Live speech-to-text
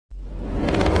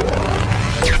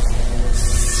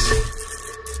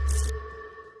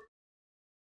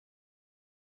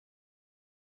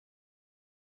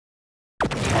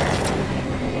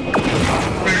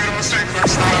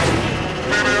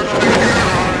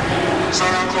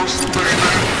close, baby.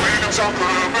 We can talk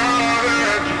about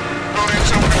it. No need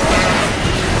to be mad.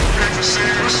 Hate to see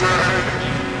you sad.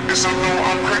 Yes, I know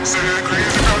I'm crazy,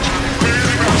 crazy about you,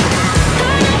 crazy about you.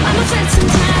 I know I'm upset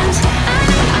sometimes. I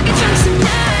know I get drunk some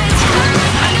nights. I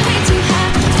know I get way too high.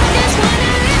 I just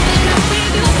wanna live it up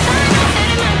with you. I know that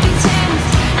it might be tense.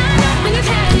 I know when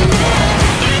you've had enough.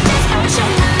 It's just how I show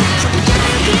my love. I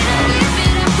can't live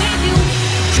it up with you.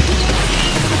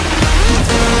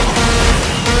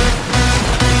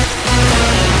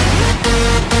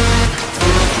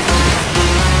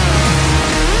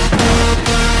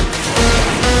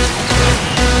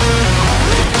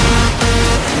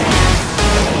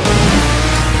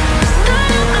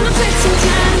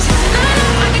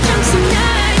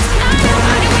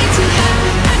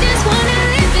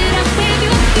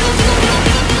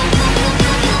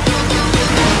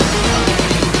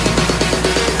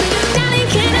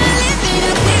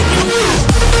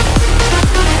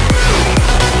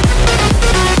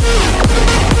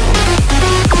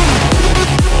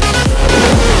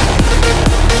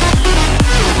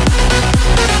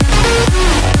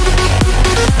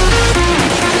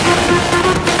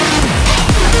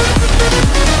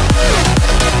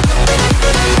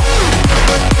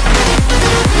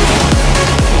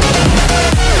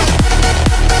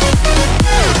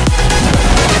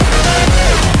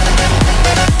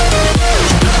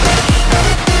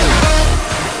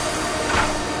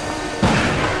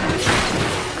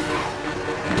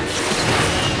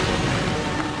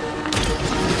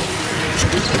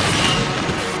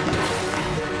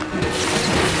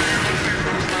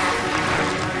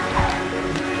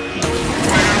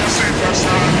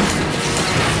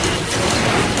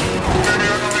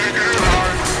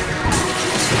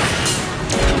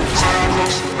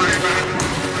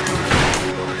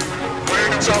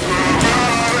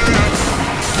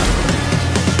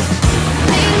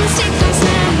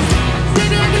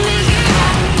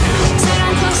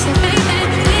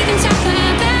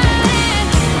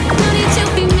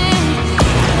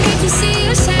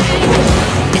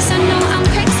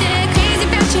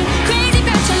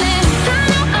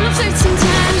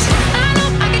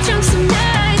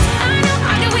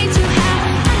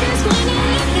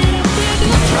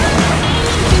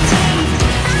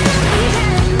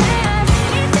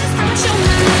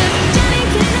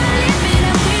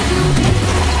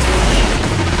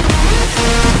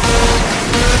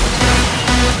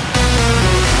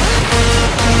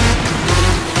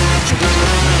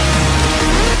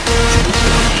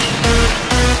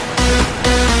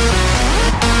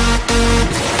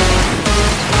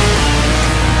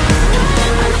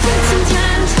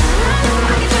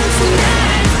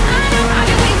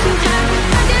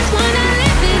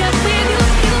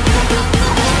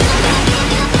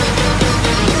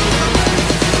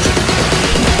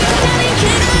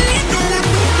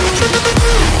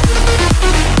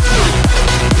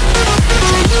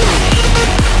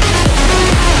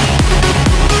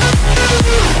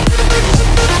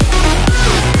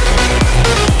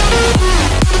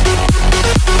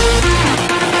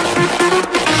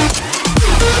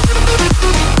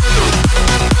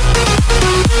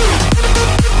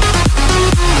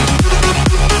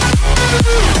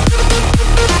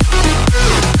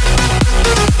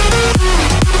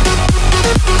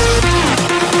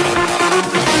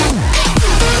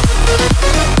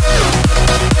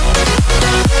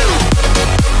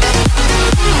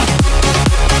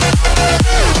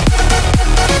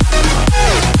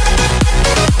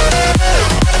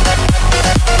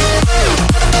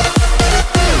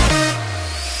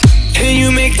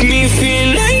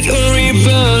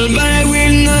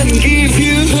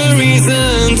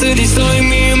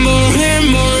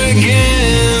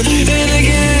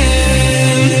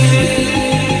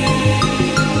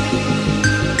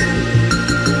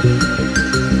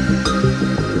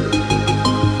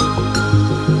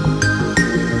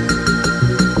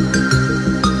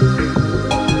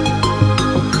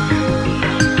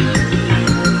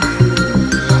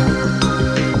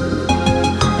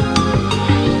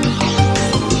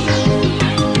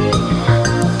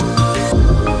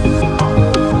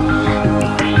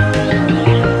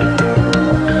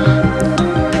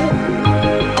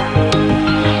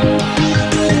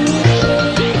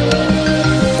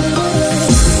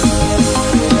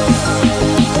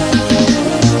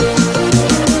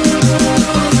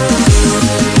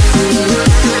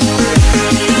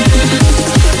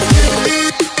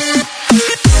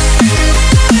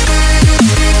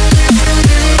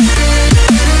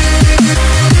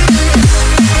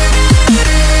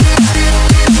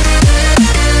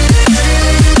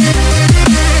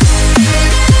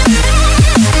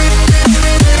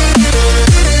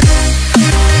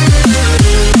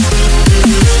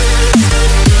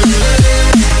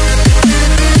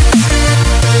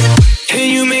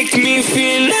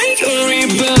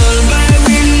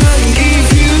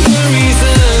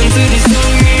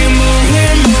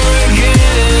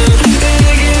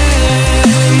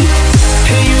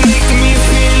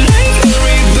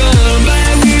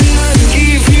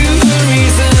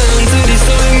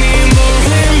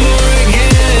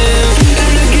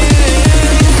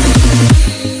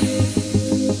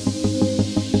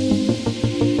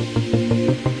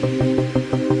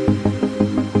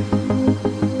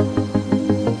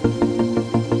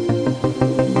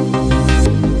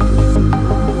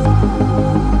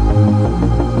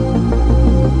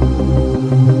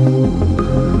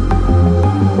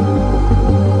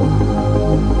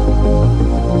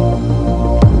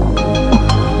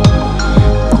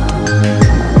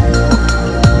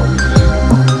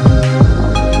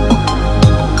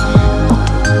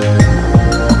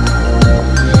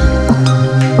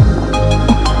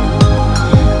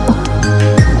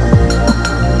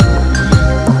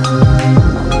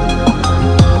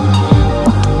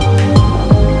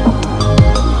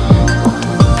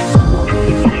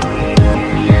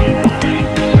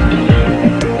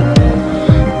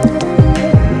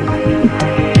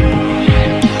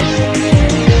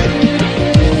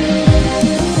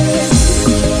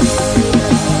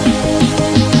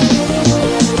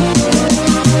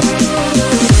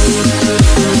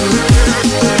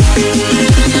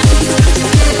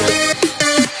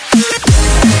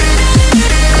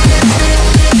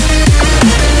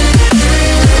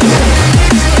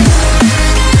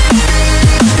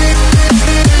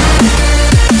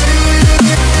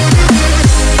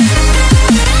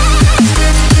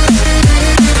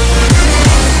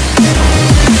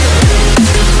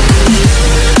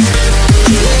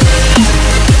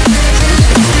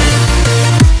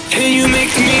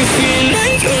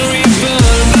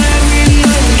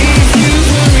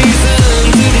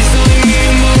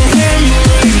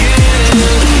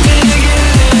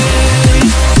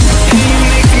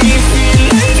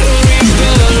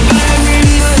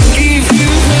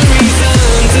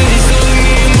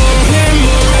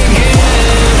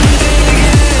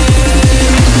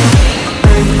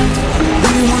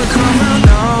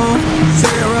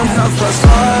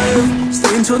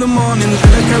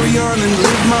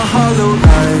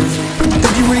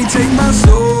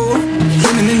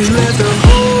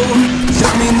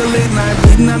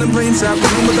 inside,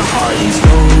 bloom with the heart and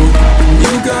soul.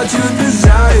 You got your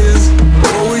desires,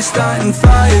 always starting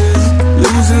fires.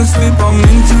 Losing sleep, I'm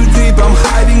in too deep, I'm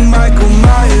hiding Michael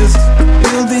Myers.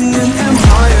 Building an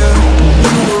empire,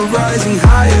 you were rising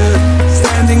higher.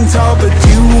 Standing tall, but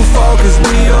you will fall, cause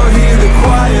we are here the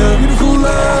choir. Beautiful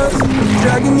love,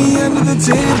 dragging me under the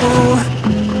table.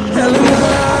 Hell in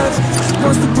her eyes, she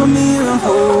wants to put me in a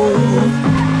hole.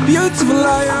 Beautiful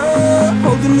liar,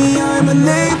 holding me, I'm a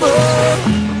neighbor.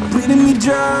 Bleeding me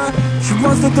dry, she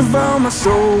wants to devour my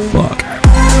soul. Fuck.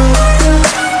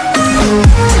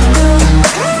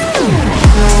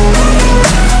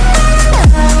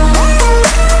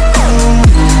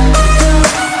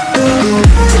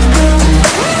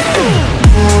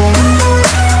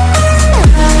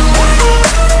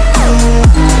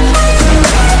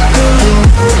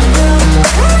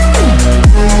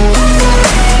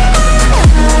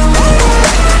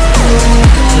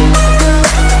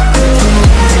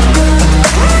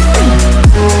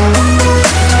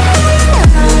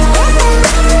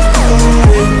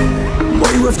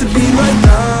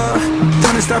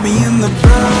 Stop me in the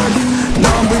back.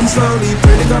 Now I'm breathing slowly,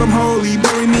 pray to God I'm holy,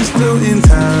 bury me still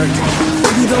intact.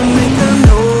 Baby, don't make a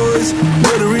noise,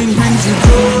 murdering brings you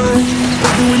joy.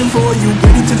 I've been waiting for you,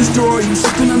 ready to destroy you,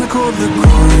 sipping on the cold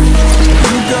liquor.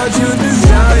 You got your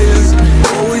desires,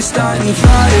 always starting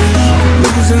fires.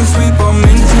 Losing sleep, I'm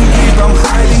in too deep, I'm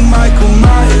hiding Michael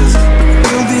Myers.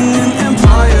 Building an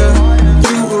empire,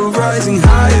 you were rising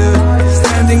higher.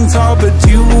 Standing tall, but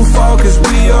you will fall, cause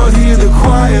we all hear the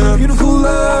choir. Beautiful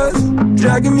love,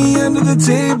 dragging me under the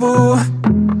table.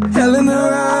 Hell in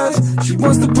her eyes, she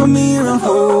wants to put me in a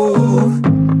hole.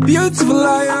 Beautiful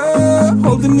liar,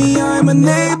 holding me, I'm a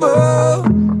neighbor.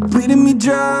 Bleeding me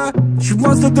dry, she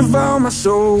wants to devour my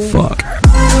soul. Fuck.